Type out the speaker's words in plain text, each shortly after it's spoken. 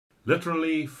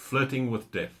Literally Flirting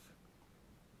with Death.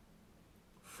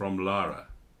 From Lara,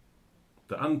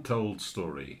 the untold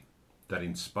story that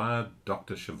inspired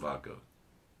Dr. Zhivago,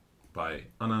 by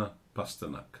Anna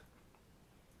Pasternak.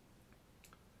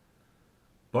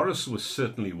 Boris was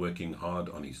certainly working hard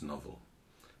on his novel.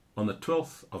 On the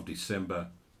 12th of December,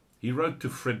 he wrote to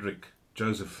Frederick,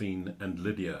 Josephine, and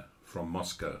Lydia from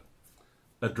Moscow,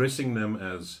 addressing them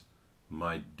as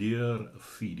 "my dear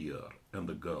Fedor and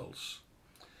the girls."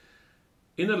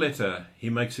 In a letter, he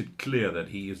makes it clear that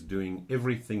he is doing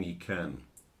everything he can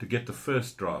to get the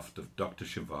first draft of Dr.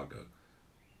 Zhivago,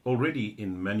 already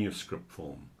in manuscript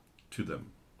form, to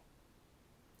them.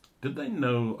 Did they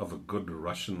know of a good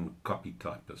Russian copy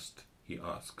typist, he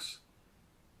asks.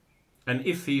 And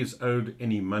if he is owed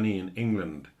any money in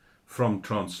England from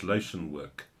translation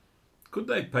work, could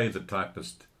they pay the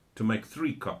typist to make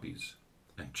 3 copies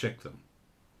and check them?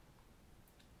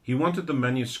 He wanted the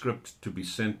manuscript to be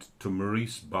sent to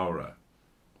Maurice Bauer,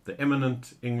 the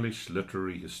eminent English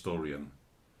literary historian,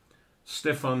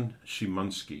 Stefan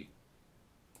Szymanski,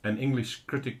 an English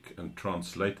critic and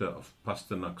translator of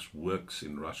Pasternak's works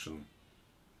in Russian,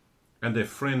 and their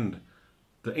friend,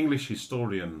 the English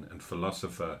historian and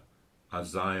philosopher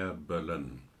Isaiah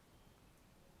Berlin.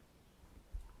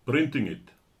 Printing it,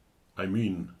 I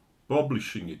mean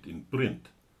publishing it in print,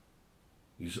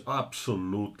 is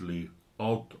absolutely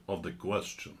out of the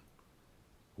question,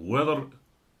 whether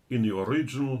in the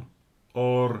original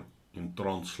or in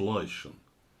translation.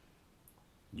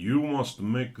 You must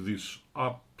make this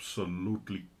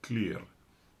absolutely clear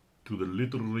to the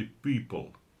literary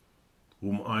people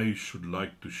whom I should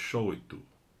like to show it to.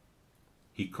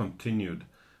 He continued,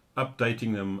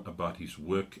 updating them about his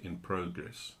work in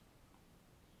progress.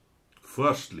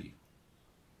 Firstly,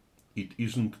 it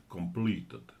isn't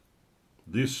completed.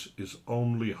 This is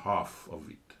only half of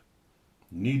it,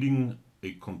 needing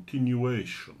a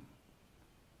continuation.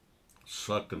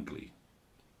 Secondly,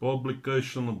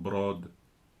 publication abroad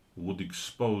would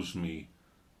expose me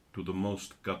to the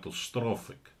most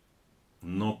catastrophic,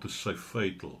 not to say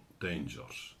fatal,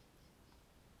 dangers.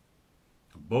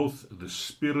 Both the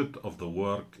spirit of the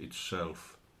work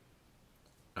itself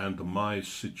and my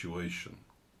situation,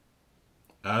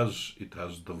 as it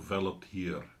has developed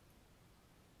here,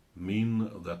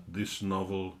 mean that this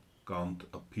novel can't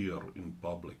appear in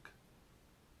public.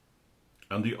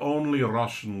 And the only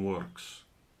Russian works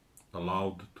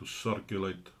allowed to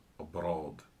circulate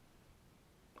abroad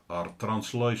are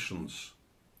translations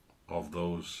of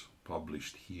those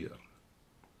published here.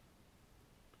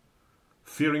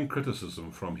 Fearing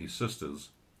criticism from his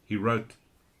sisters, he wrote,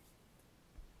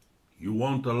 "You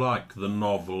won't like the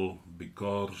novel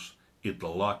because it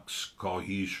lacks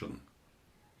cohesion.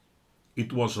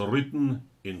 It was written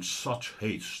in such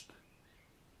haste.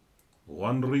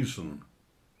 One reason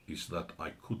is that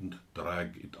I couldn't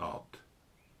drag it out.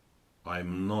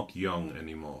 I'm not young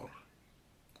anymore.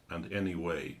 And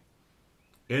anyway,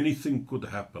 anything could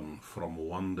happen from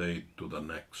one day to the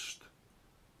next.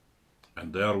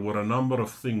 And there were a number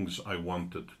of things I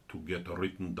wanted to get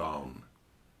written down.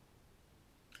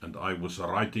 And I was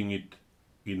writing it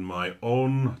in my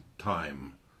own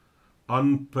time,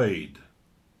 unpaid,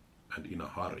 and in a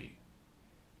hurry,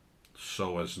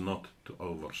 so as not to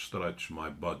overstretch my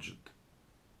budget,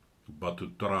 but to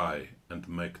try and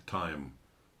make time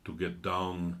to get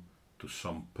down to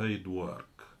some paid work."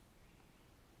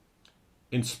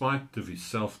 In spite of his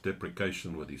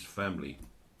self-deprecation with his family,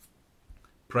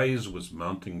 praise was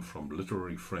mounting from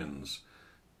literary friends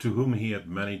to whom he had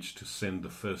managed to send the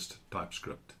first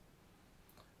typescript.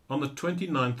 On the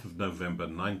 29th of November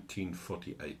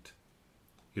 1948,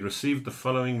 he received the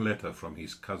following letter from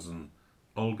his cousin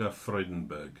Olga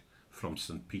Freudenberg from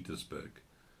St. Petersburg,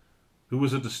 who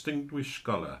was a distinguished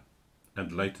scholar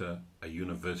and later a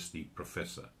university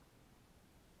professor.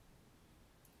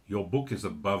 "Your book is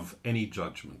above any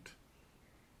judgment.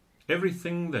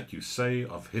 Everything that you say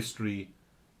of history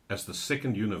as the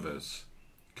second universe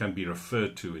can be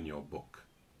referred to in your book.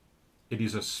 It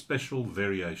is a special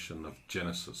variation of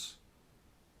Genesis.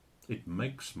 It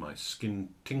makes my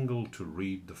skin tingle to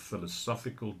read the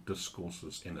philosophical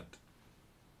discourses in it.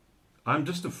 I'm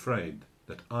just afraid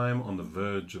that I'm on the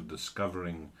verge of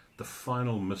discovering the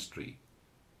final mystery,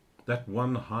 that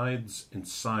one hides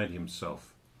inside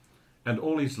himself, and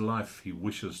all his life he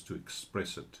wishes to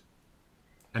express it,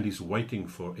 and is waiting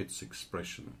for its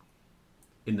expression,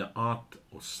 in the art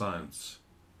or science,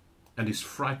 and is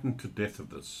frightened to death of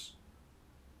this,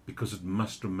 because it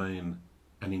must remain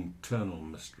an internal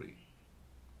mystery."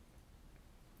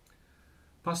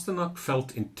 Pasternak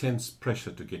felt intense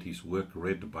pressure to get his work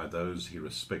read by those he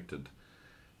respected,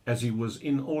 as he was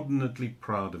inordinately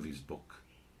proud of his book.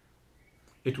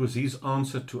 It was his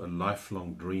answer to a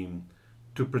lifelong dream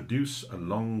to produce a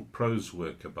long prose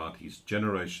work about his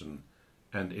generation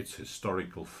and its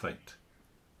historical fate.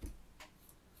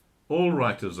 All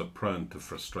writers are prone to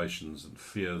frustrations and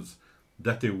fears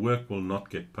that their work will not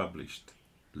get published,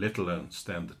 let alone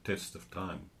stand the test of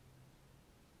time.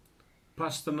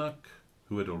 Pasternak,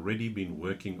 who had already been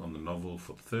working on the novel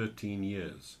for 13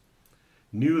 years,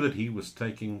 knew that he was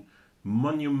taking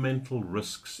monumental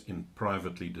risks in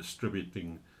privately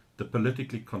distributing the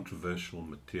politically controversial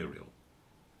material.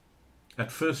 At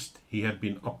first, he had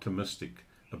been optimistic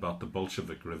about the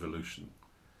Bolshevik Revolution,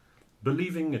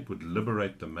 believing it would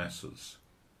liberate the masses.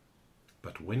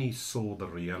 But when he saw the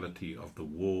reality of the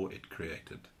war it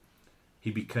created, he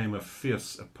became a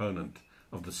fierce opponent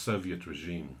of the Soviet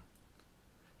regime.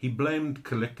 He blamed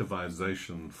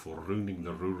collectivization for ruining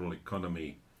the rural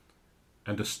economy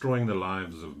and destroying the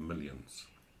lives of millions.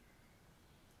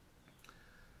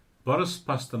 Boris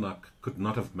Pasternak could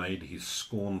not have made his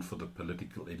scorn for the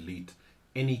political elite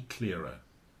any clearer.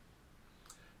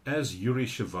 As Yuri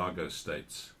Zhivago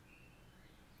states,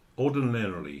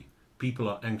 ordinarily, people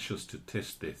are anxious to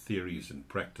test their theories in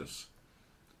practice,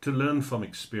 to learn from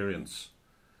experience,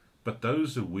 but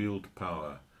those who wield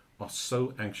power are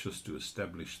so anxious to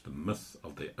establish the myth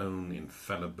of their own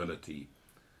infallibility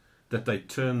that they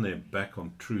turn their back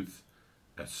on truth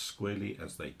as squarely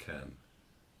as they can.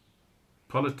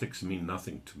 Politics mean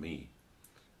nothing to me.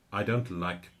 I don't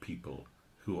like people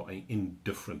who are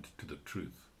indifferent to the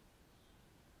truth.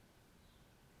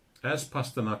 As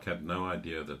Pasternak had no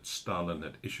idea that Stalin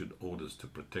had issued orders to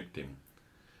protect him,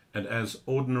 and as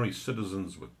ordinary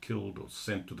citizens were killed or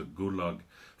sent to the Gulag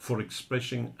for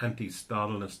expressing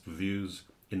anti-Stalinist views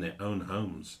in their own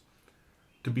homes,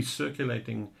 to be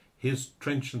circulating his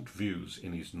trenchant views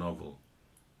in his novel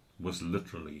was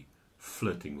literally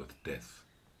flirting with death.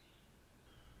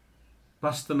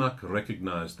 Pasternak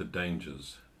recognized the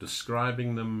dangers,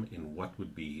 describing them in what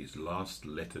would be his last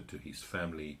letter to his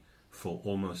family for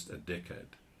almost a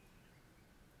decade.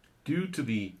 Due to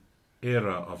the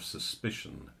era of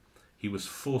suspicion, he was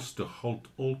forced to halt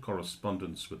all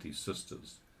correspondence with his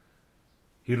sisters.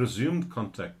 He resumed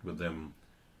contact with them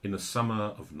in the summer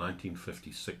of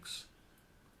 1956,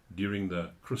 during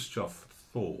the Khrushchev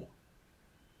thaw.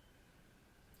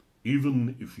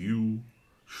 Even if you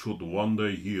should one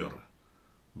day hear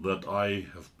that I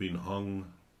have been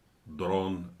hung,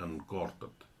 drawn and quartered,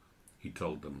 he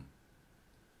told them,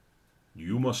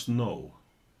 you must know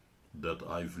that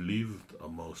I've lived a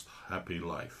most happy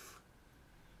life,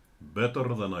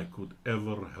 better than I could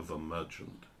ever have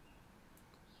imagined.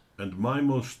 And my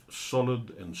most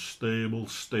solid and stable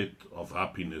state of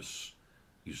happiness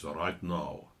is right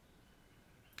now,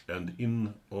 and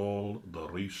in all the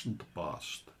recent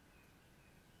past,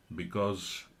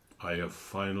 because I have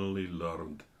finally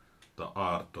learned the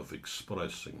art of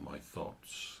expressing my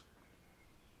thoughts.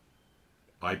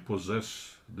 I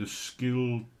possess this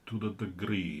skill to the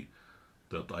degree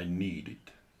that I need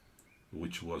it,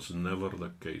 which was never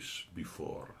the case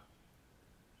before.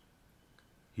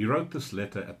 He wrote this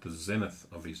letter at the zenith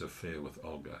of his affair with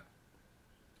Olga.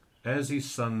 As his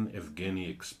son Evgeny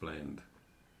explained,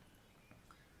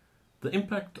 the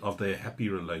impact of their happy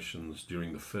relations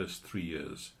during the first 3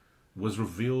 years was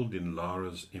revealed in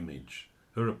Lara's image,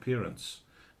 her appearance,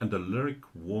 and the lyric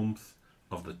warmth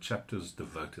of the chapters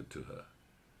devoted to her.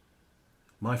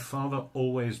 My father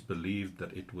always believed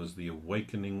that it was the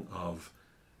awakening of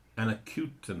an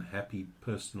acute and happy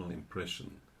personal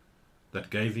impression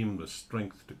that gave him the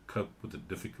strength to cope with the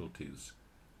difficulties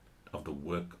of the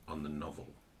work on the novel.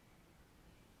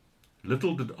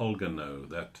 Little did Olga know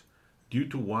that, due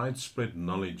to widespread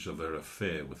knowledge of her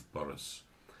affair with Boris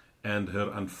and her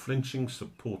unflinching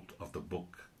support of the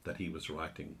book that he was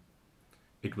writing,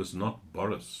 it was not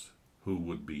Boris who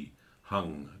would be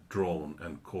hung, drawn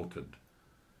and quartered,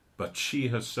 but she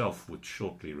herself would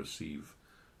shortly receive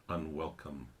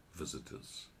unwelcome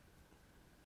visitors.